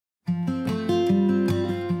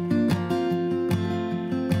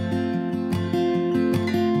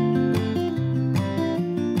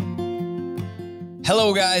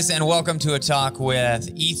Hello, guys, and welcome to a talk with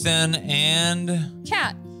Ethan and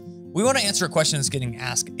Kat. We want to answer a question that's getting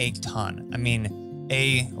asked a ton. I mean,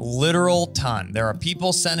 a literal ton. There are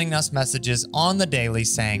people sending us messages on the daily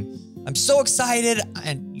saying, I'm so excited,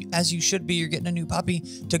 and as you should be, you're getting a new puppy,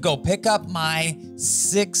 to go pick up my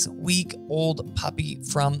 6-week-old puppy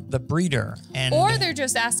from the breeder. Or they're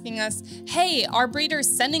just asking us, hey, our breeder's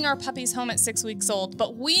sending our puppies home at 6 weeks old,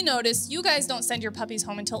 but we notice you guys don't send your puppies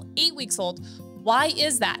home until 8 weeks old. Why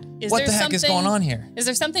is that? What the heck is going on here? Is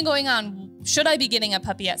there something going on? Should I be getting a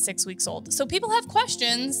puppy at 6 weeks old? So people have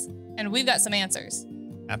questions, and we've got some answers.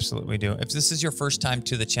 Absolutely, we do. If this is your first time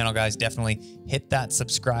to the channel, guys, definitely hit that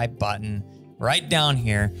subscribe button right down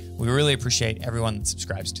here. We really appreciate everyone that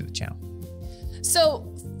subscribes to the channel.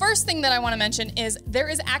 So first thing that I want to mention is there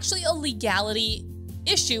is actually a legality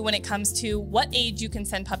issue when it comes to what age you can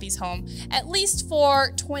send puppies home, at least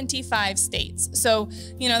for 25 states. So,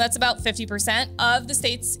 you know, that's about 50% of the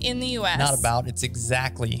states in the US. Not about, it's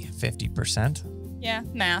exactly 50%. Yeah,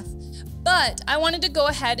 math. But I wanted to go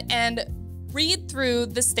ahead and read through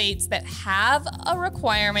the states that have a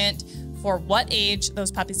requirement for what age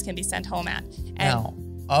those puppies can be sent home at. And now,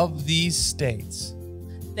 of these states,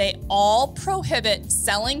 they all prohibit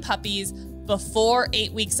selling puppies before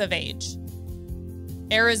 8 weeks of age.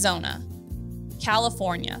 Arizona,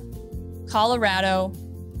 California, Colorado,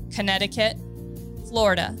 Connecticut,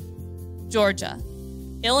 Florida, Georgia,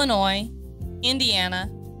 Illinois,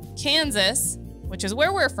 Indiana, Kansas, which is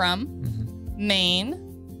where we're from,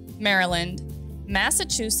 Maine, Maryland,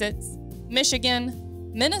 Massachusetts,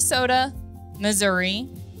 Michigan, Minnesota, Missouri,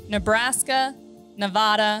 Nebraska,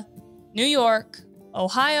 Nevada, New York,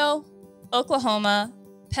 Ohio, Oklahoma,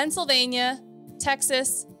 Pennsylvania,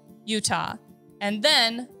 Texas, Utah. And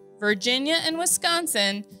then Virginia and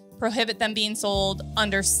Wisconsin prohibit them being sold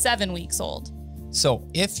under 7 weeks old. So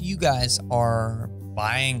if you guys are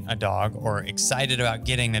buying a dog or excited about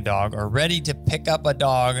getting a dog or ready to pick up a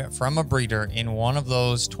dog from a breeder in one of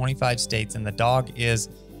those 25 states and the dog is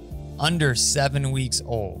under 7 weeks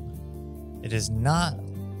old, it is not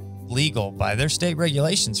legal by their state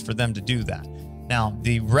regulations for them to do that. Now,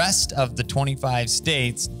 the rest of the 25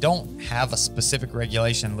 states don't have a specific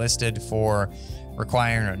regulation listed for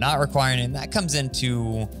requiring or not requiring, and that comes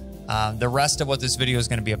into the rest of what this video is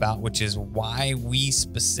going to be about, which is why we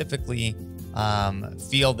specifically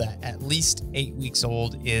feel that at least 8 weeks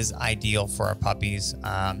old is ideal for our puppies.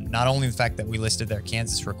 Not only the fact that we listed there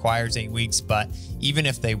Kansas requires 8 weeks, but even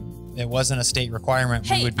if it wasn't a state requirement,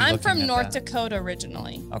 we would be looking at that. I'm from North Dakota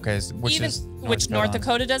originally. Okay, so which North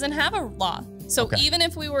Dakota doesn't have a law. So even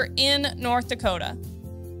if we were in North Dakota,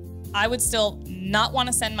 I would still not want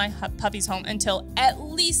to send my puppies home until at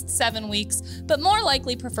least 7 weeks, but more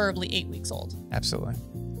likely, preferably 8 weeks old. Absolutely.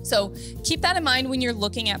 So keep that in mind when you're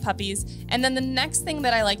looking at puppies. And then the next thing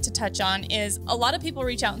that I like to touch on is a lot of people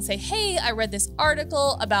reach out and say, hey, I read this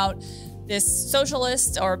article about this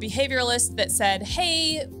socialist or behavioralist that said,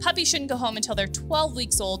 hey, puppies shouldn't go home until they're 12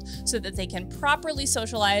 weeks old so that they can properly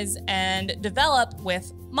socialize and develop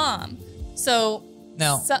with mom. So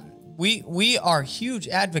now we are huge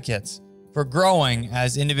advocates for growing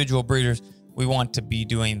as individual breeders. We want to be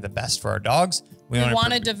doing the best for our dogs. We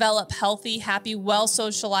want to develop healthy, happy,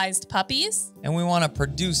 well-socialized puppies. And we want to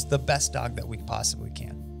produce the best dog that we possibly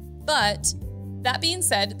can. But that being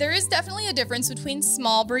said, there is definitely a difference between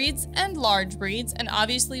small breeds and large breeds. And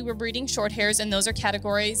obviously we're breeding short hairs, and those are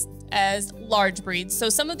categorized as large breeds. So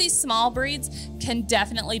some of these small breeds can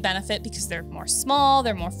definitely benefit because they're more small,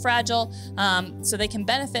 they're more fragile. So they can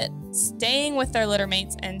benefit staying with their litter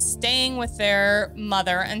mates and staying with their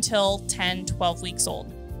mother until 10, 12 weeks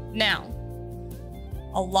old. Now,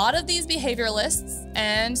 a lot of these behavioralists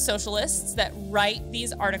and socialists that write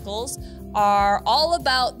these articles are all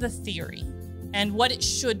about the theory and what it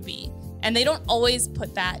should be. And they don't always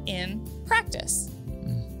put that in practice.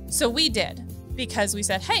 So we did, because we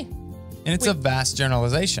said, hey. And it's a vast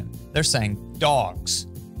generalization. They're saying dogs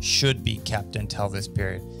should be kept until this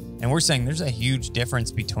period. And we're saying there's a huge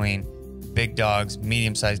difference between big dogs,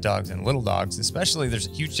 medium-sized dogs, and little dogs. Especially there's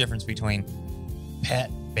a huge difference between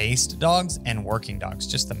pet-based dogs and working dogs.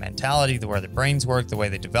 Just the mentality, the way their brains work, the way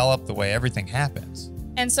they develop, the way everything happens.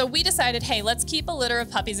 And so we decided, hey, let's keep a litter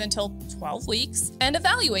of puppies until 12 weeks and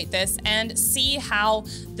evaluate this and see how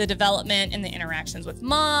the development and the interactions with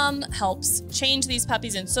mom helps change these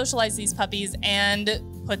puppies and socialize these puppies and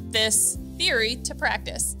put this theory to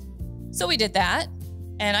practice. So we did that.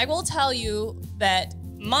 And I will tell you that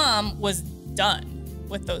mom was done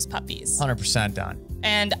with those puppies. 100% done.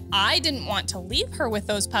 And I didn't want to leave her with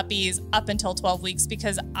those puppies up until 12 weeks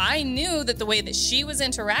because I knew that the way that she was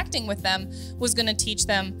interacting with them was going to teach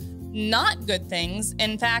them not good things.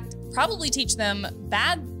 In fact, probably teach them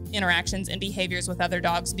bad interactions and behaviors with other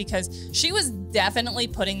dogs, because she was definitely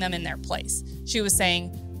putting them in their place. She was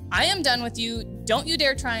saying, I am done with you. Don't you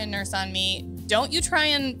dare try and nurse on me. Don't you try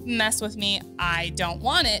and mess with me. I don't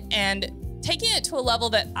want it. And taking it to a level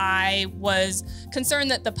that I was concerned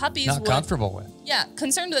that the puppies not comfortable with. Yeah,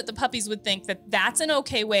 concerned that the puppies would think that that's an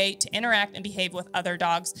okay way to interact and behave with other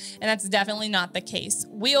dogs. And that's definitely not the case.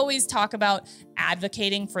 We always talk about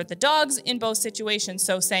advocating for the dogs in both situations.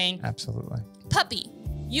 So saying, absolutely, puppy,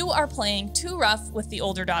 you are playing too rough with the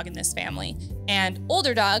older dog in this family. And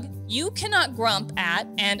older dog, you cannot grump at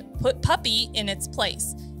and put puppy in its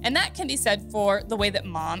place. And that can be said for the way that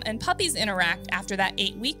mom and puppies interact after that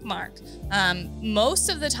 8-week mark. Most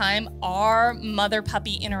of the time, our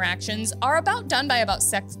mother-puppy interactions are about done by about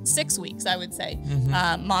 6 weeks, I would say.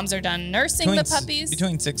 Moms are done nursing the puppies.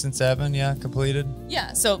 Between 6 and 7, yeah, completed.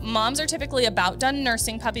 Yeah, so moms are typically about done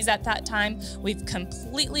nursing puppies at that time. We've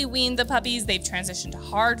completely weaned the puppies. They've transitioned to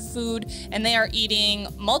hard food, and they are eating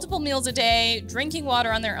multiple meals a day, drinking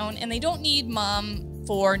water on their own, and they don't need mom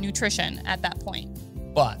for nutrition at that point.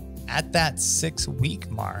 But at that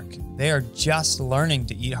 6-week mark, they are just learning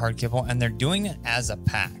to eat hard kibble, and they're doing it as a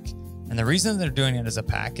pack. And the reason they're doing it as a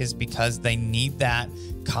pack is because they need that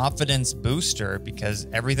confidence booster, because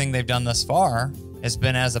everything they've done thus far has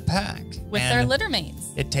been as a pack. With their litter mates.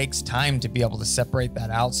 It takes time to be able to separate that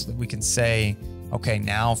out so that we can say, okay,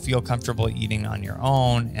 now feel comfortable eating on your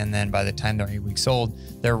own. And then by the time they're 8 weeks old,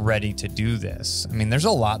 they're ready to do this. I mean, there's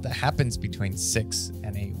a lot that happens between 6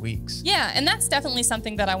 and 8 weeks. Yeah, and that's definitely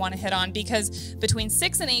something that I want to hit on, because between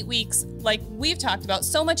 6 and 8 weeks, like we've talked about,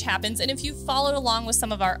 so much happens. And if you've followed along with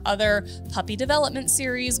some of our other puppy development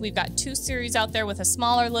series, we've got 2 series out there with a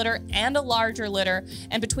smaller litter and a larger litter.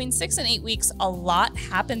 And between 6 and 8 weeks, a lot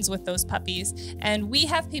happens with those puppies. And we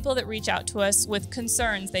have people that reach out to us with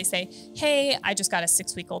concerns. They say, hey, I just got a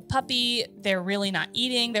 6-week-old puppy. They're really not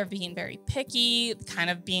eating. They're being very picky, kind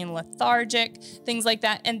of being lethargic, things like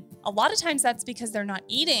that. And a lot of times that's because they're not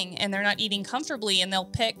eating, and they're not eating comfortably, and they'll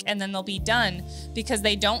pick and then they'll be done because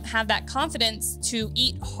they don't have that confidence to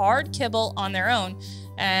eat hard kibble on their own.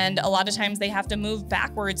 And a lot of times they have to move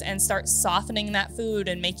backwards and start softening that food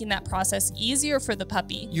and making that process easier for the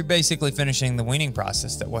puppy. You're basically finishing the weaning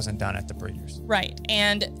process that wasn't done at the breeders. Right.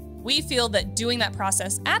 And we feel that doing that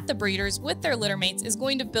process at the breeders with their litter mates is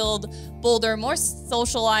going to build bolder, more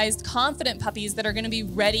socialized, confident puppies that are going to be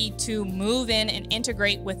ready to move in and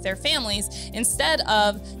integrate with their families, instead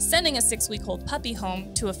of sending a 6-week-old puppy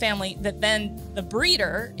home to a family that then the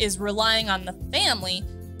breeder is relying on the family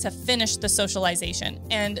to finish the socialization.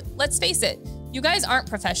 And let's face it, you guys aren't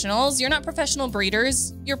professionals. You're not professional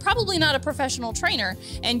breeders. You're probably not a professional trainer.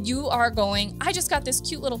 And you are going, I just got this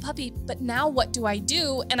cute little puppy, but now what do I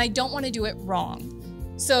do? And I don't want to do it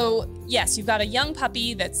wrong. So yes, you've got a young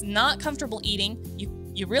puppy that's not comfortable eating.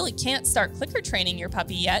 You really can't start clicker training your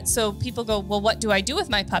puppy yet. So people go, well, what do I do with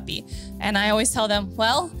my puppy? And I always tell them,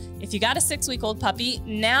 well, if you got a 6-week-old puppy,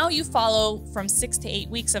 now you follow from 6 to 8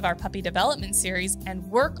 weeks of our puppy development series and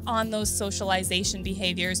work on those socialization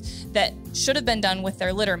behaviors that should have been done with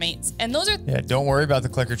their litter mates. And those are... Yeah, don't worry about the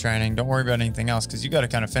clicker training. Don't worry about anything else, because you got to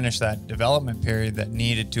kind of finish that development period that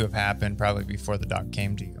needed to have happened probably before the dog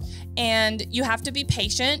came to you. And you have to be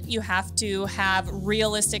patient. You have to have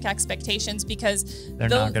realistic expectations, because they're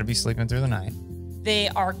not going to be sleeping through the night. They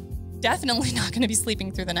are definitely not going to be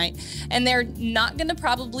sleeping through the night. And they're not going to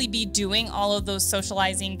probably be doing all of those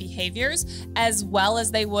socializing behaviors as well as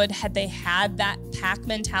they would had they had that pack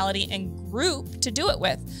mentality and group to do it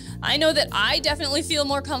with. I know that I definitely feel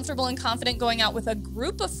more comfortable and confident going out with a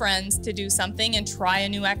group of friends to do something and try a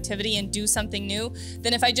new activity and do something new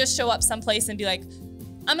than if I just show up someplace and be like,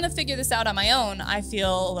 I'm going to figure this out on my own. I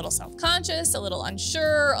feel a little self-conscious, a little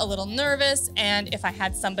unsure, a little nervous. And if I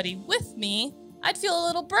had somebody with me, I'd feel a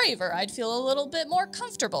little braver. I'd feel a little bit more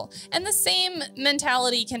comfortable. And the same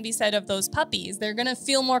mentality can be said of those puppies. They're going to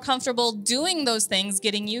feel more comfortable doing those things,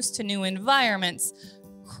 getting used to new environments,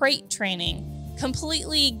 crate training,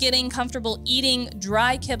 completely getting comfortable eating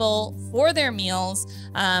dry kibble for their meals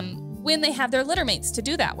when they have their litter mates to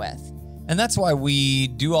do that with. And that's why we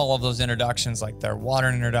do all of those introductions, like their water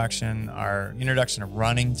introduction, our introduction of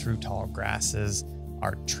running through tall grasses,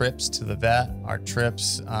 our trips to the vet, our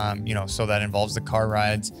trips, so that involves the car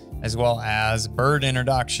rides, as well as bird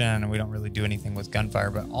introduction. We don't really do anything with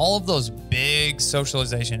gunfire, but all of those big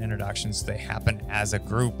socialization introductions, they happen as a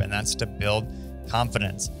group, and that's to build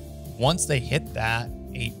confidence. Once they hit that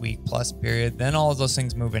 8-week plus period, then all of those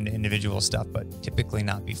things move into individual stuff, but typically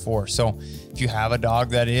not before. So if you have a dog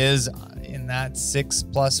that is in that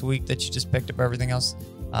 6+ week that you just picked up everything else,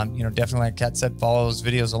 Definitely, like Kat said, follow those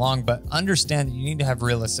videos along, but understand that you need to have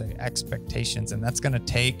realistic expectations, and that's going to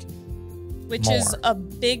take which more. Is a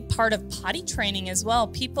big part of potty training as well.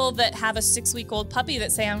 People that have a 6-week-old puppy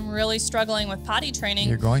that say, I'm really struggling with potty training.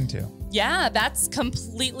 You're going to. Yeah, that's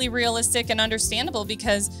completely realistic and understandable,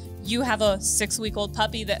 because you have a 6-week-old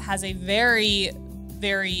puppy that has a very,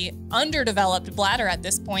 very underdeveloped bladder at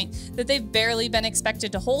this point, that they've barely been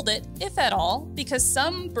expected to hold it, if at all, because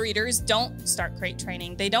some breeders don't start crate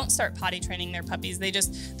training. They don't start potty training their puppies.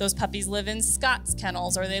 Those puppies live in Scott's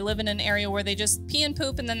kennels, or they live in an area where they just pee and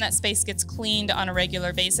poop, and then that space gets cleaned on a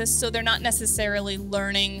regular basis. So they're not necessarily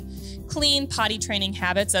learning clean potty training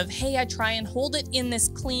habits of, hey, I try and hold it in this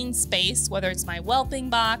clean space, whether it's my whelping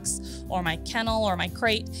box or my kennel or my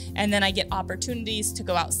crate, and then I get opportunities to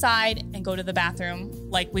go outside and go to the bathroom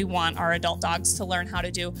like we want our adult dogs to learn how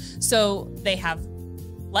to do. So they have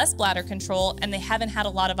less bladder control, and they haven't had a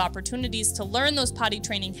lot of opportunities to learn those potty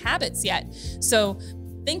training habits yet. So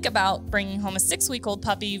think about bringing home a 6-week-old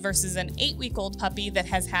puppy versus an 8-week-old puppy that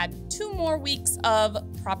has had 2 more weeks of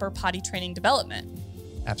proper potty training development.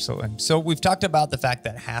 Absolutely. So we've talked about the fact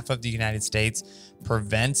that half of the United States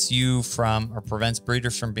prevents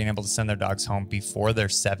breeders from being able to send their dogs home before they're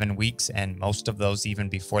 7 weeks, and most of those even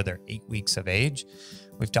before they're 8 weeks of age.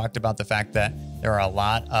 We've talked about the fact that there are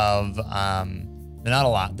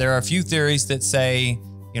there are a few theories that say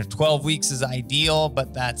 12 weeks is ideal,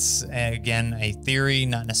 but that's, again, a theory,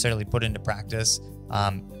 not necessarily put into practice.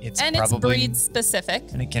 It's breed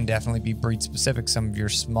specific. And it can definitely be breed specific. Some of your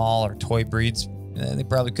small or toy breeds, they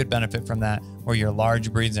probably could benefit from that, or your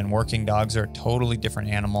large breeds and working dogs are a totally different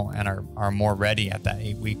animal and are more ready at that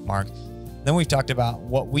 8-week mark. Then we've talked about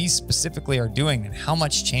what we specifically are doing and how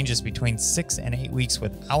much changes between 6 and 8 weeks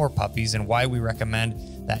with our puppies, and why we recommend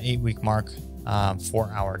that 8-week mark for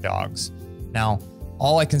our dogs. Now,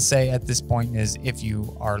 all I can say at this point is, if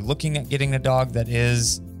you are looking at getting a dog that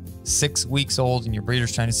is 6 weeks old and your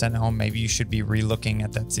breeder's trying to send it home, maybe you should be re-looking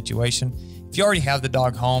at that situation. If you already have the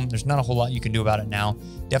dog home, there's not a whole lot you can do about it now.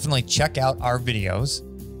 Definitely check out our videos,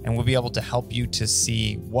 and we'll be able to help you to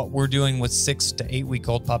see what we're doing with 6 to 8 week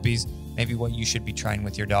old puppies, maybe what you should be trying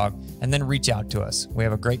with your dog, and then reach out to us. We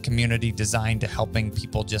have a great community designed to helping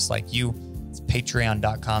people just like you. It's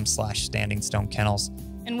patreon.com/Standing Stone Kennels.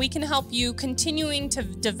 And we can help you continuing to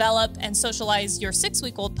develop and socialize your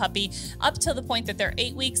 6-week-old puppy up to the point that they're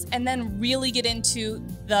 8 weeks, and then really get into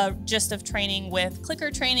the gist of training with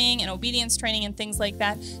clicker training and obedience training and things like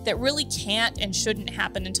that really can't and shouldn't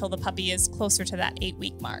happen until the puppy is closer to that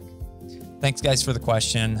 8-week mark. Thanks, guys, for the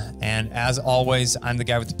question. And as always, I'm the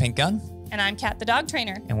guy with the pink gun. And I'm Kat, the dog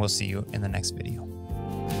trainer. And we'll see you in the next video.